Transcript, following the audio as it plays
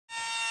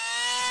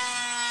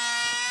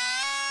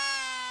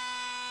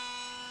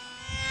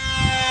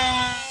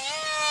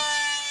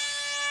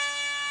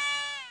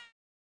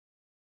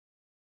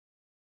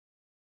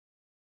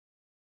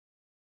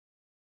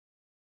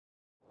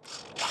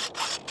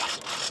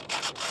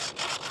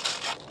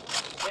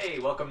Hey,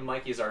 welcome to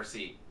Mikey's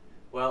RC.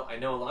 Well, I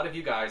know a lot of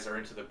you guys are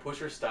into the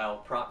pusher style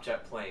prop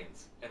jet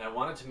planes, and I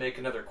wanted to make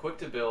another quick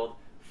to build,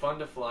 fun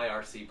to fly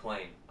RC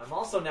plane. I'm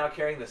also now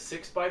carrying the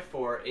 6x4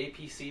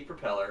 APC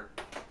propeller,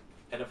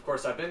 and of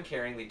course I've been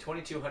carrying the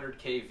 2200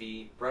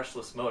 kV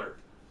brushless motor.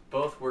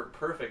 Both work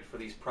perfect for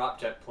these prop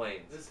jet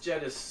planes. This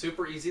jet is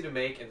super easy to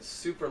make and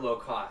super low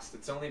cost.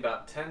 It's only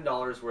about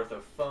 $10 worth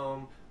of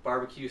foam,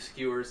 barbecue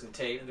skewers, and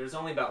tape, and there's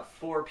only about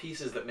 4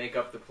 pieces that make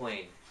up the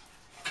plane.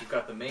 You've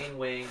got the main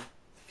wing,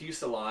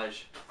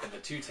 fuselage, and the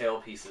 2 tail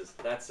pieces.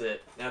 That's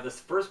it. Now this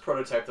first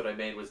prototype that I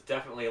made was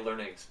definitely a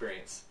learning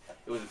experience.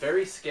 It was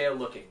very scale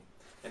looking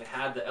and it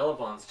had the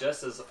elevons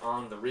just as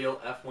on the real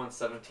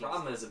F-117. The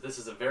problem is that this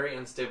is a very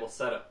unstable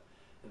setup,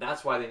 and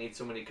that's why they need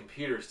so many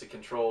computers to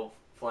control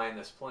flying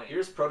this plane.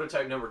 Here's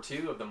prototype number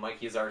 2 of the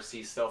Mikey's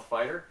RC Stealth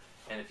Fighter,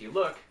 and if you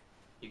look,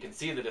 you can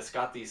see that it's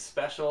got these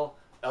special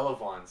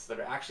elevons that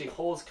are actually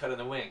holes cut in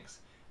the wings.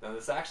 Now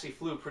this actually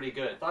flew pretty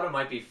good. I thought it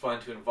might be fun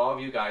to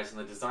involve you guys in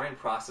the design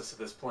process of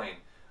this plane.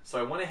 So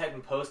I went ahead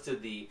and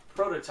posted the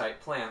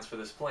prototype plans for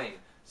this plane.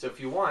 So if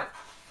you want,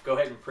 go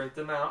ahead and print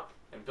them out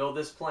and build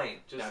this plane.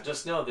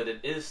 Just know that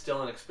it is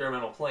still an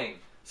experimental plane.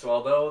 So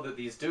although that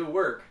these do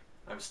work,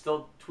 I'm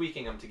still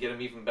tweaking them to get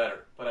them even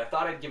better. But I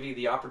thought I'd give you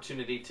the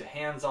opportunity to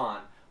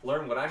hands-on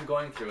learn what I'm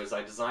going through as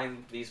I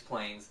design these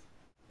planes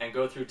and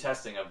go through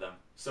testing of them.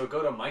 So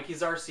go to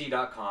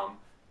mikeysrc.com,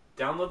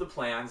 download the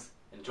plans,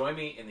 and join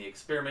me in the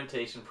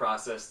experimentation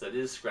process that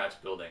is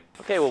scratch building.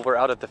 Okay, well we're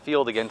out at the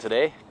field again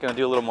today. Going to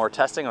do a little more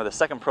testing of the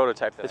second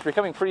prototype. It's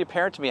becoming pretty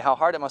apparent to me how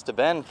hard it must have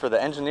been for the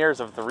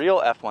engineers of the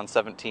real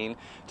F-117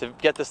 to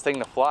get this thing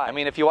to fly. I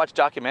mean, if you watch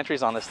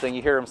documentaries on this thing,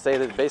 you hear them say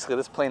that basically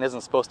this plane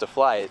isn't supposed to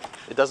fly.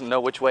 It doesn't know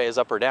which way is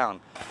up or down.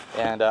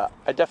 And I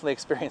definitely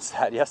experienced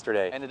that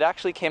yesterday. And it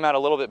actually came out a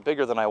little bit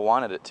bigger than I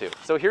wanted it to.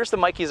 So here's the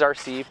Mikey's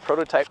RC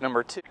prototype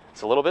number 2.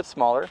 It's a little bit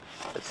smaller.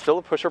 It's still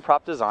a pusher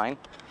prop design,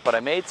 but I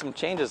made some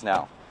changes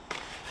now.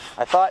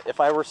 I thought if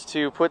I were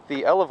to put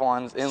the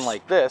elevons in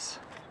like this,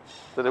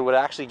 that it would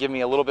actually give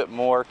me a little bit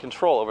more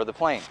control over the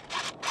plane.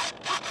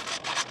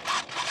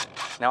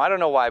 Now I don't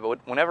know why, but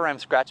whenever I'm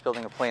scratch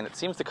building a plane, it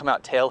seems to come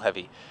out tail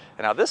heavy.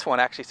 And now this one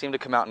actually seemed to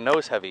come out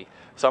nose heavy.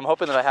 So I'm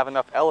hoping that I have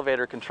enough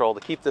elevator control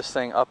to keep this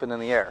thing up and in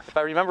the air. If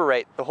I remember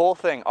right, the whole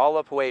thing, all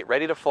up weight,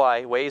 ready to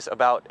fly, weighs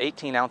about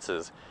 18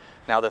 ounces.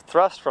 Now the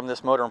thrust from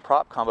this motor and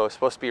prop combo is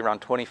supposed to be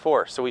around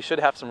 24, so we should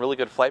have some really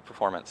good flight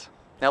performance.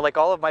 Now, like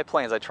all of my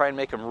planes, I try and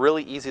make them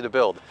really easy to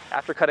build.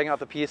 After cutting out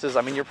the pieces,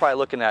 I mean, you're probably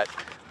looking at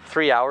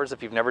 3 hours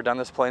if you've never done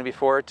this plane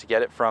before to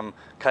get it from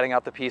cutting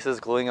out the pieces,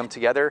 gluing them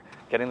together,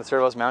 getting the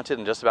servos mounted,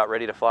 and just about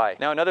ready to fly.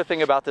 Now, another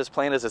thing about this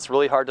plane is it's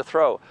really hard to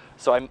throw.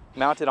 So I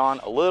mounted on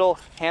a little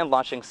hand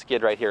launching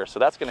skid right here. So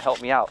that's gonna help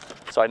me out.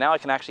 So now I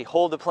can actually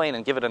hold the plane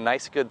and give it a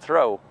nice good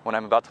throw when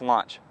I'm about to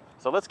launch.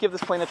 So let's give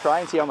this plane a try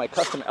and see how my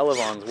custom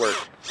elevons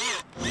work.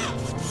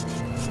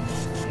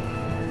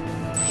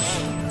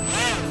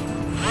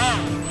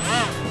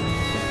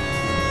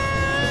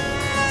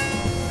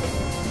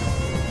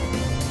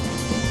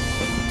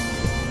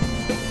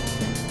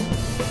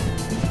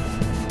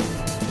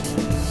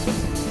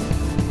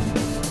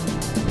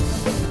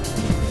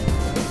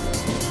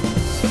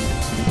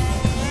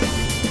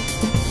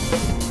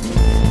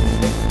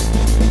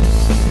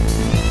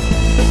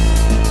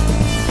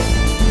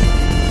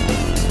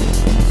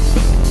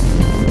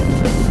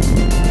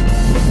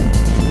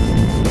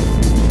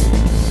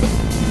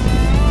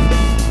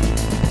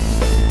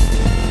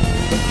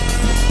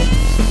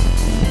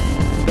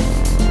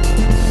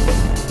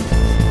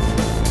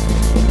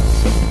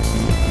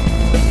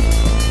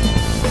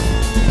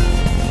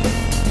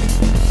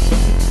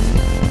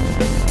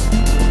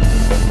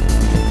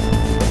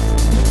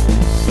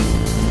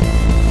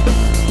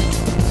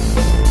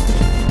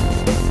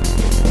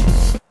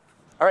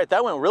 All right,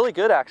 that went really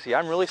good actually.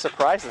 I'm really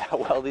surprised at how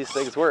well these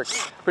things work.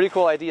 Pretty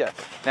cool idea.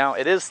 Now,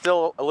 it is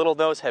still a little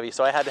nose heavy,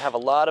 so I had to have a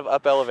lot of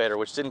up elevator,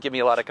 which didn't give me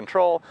a lot of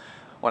control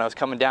when I was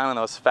coming down on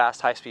those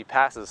fast high-speed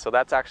passes, so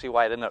that's actually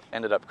why it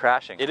ended up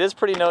crashing. It is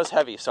pretty nose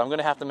heavy, so I'm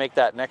gonna have to make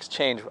that next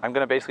change. I'm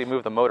gonna basically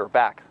move the motor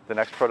back, the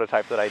next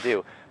prototype that I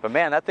do. But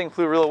man, that thing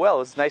flew really well. It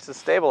was nice and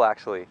stable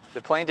actually.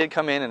 The plane did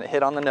come in and it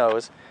hit on the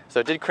nose, so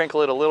it did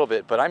crinkle it a little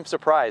bit, but I'm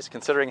surprised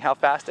considering how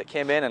fast it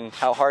came in and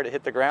how hard it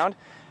hit the ground.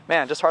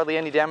 Man, just hardly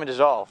any damage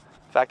at all.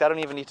 In fact, I don't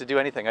even need to do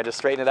anything. I just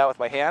straighten it out with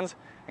my hands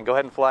and go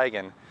ahead and fly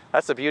again.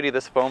 That's the beauty of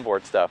this foam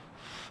board stuff.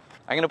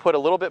 I'm gonna put a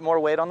little bit more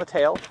weight on the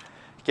tail,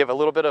 give a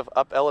little bit of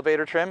up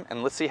elevator trim,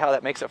 and let's see how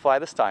that makes it fly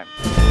this time.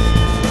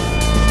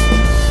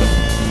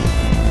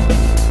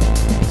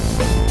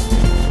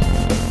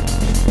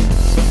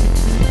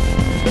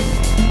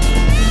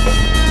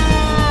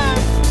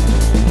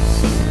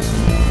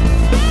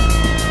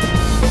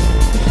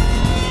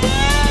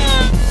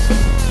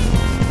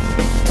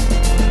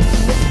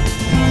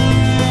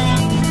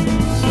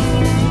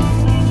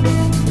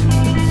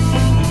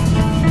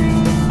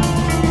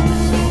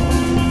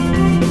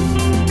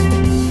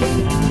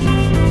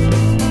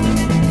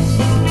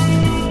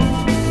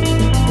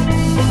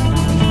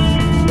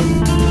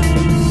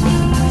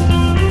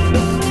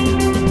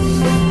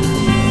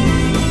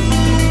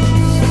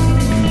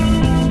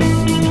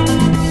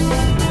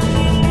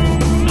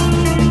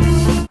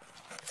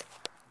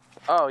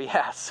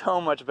 yeah,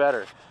 so much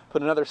better.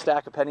 Put another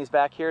stack of pennies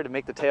back here to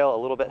make the tail a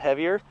little bit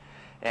heavier,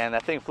 and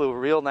that thing flew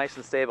real nice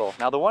and stable.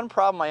 Now the one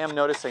problem I am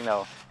noticing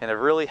though, in a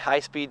really high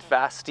speed,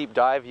 fast, steep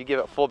dive, you give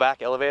it full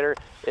back elevator,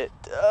 it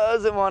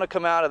doesn't want to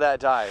come out of that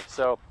dive.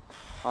 So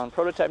on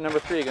prototype number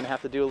 3, you're gonna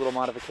have to do a little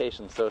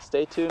modification. So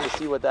stay tuned to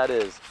see what that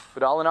is.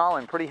 But all in all,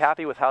 I'm pretty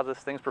happy with how this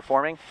thing's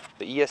performing.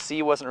 The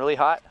ESC wasn't really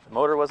hot, the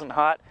motor wasn't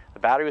hot, the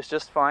battery was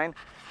just fine.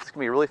 It's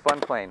gonna be a really fun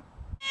plane.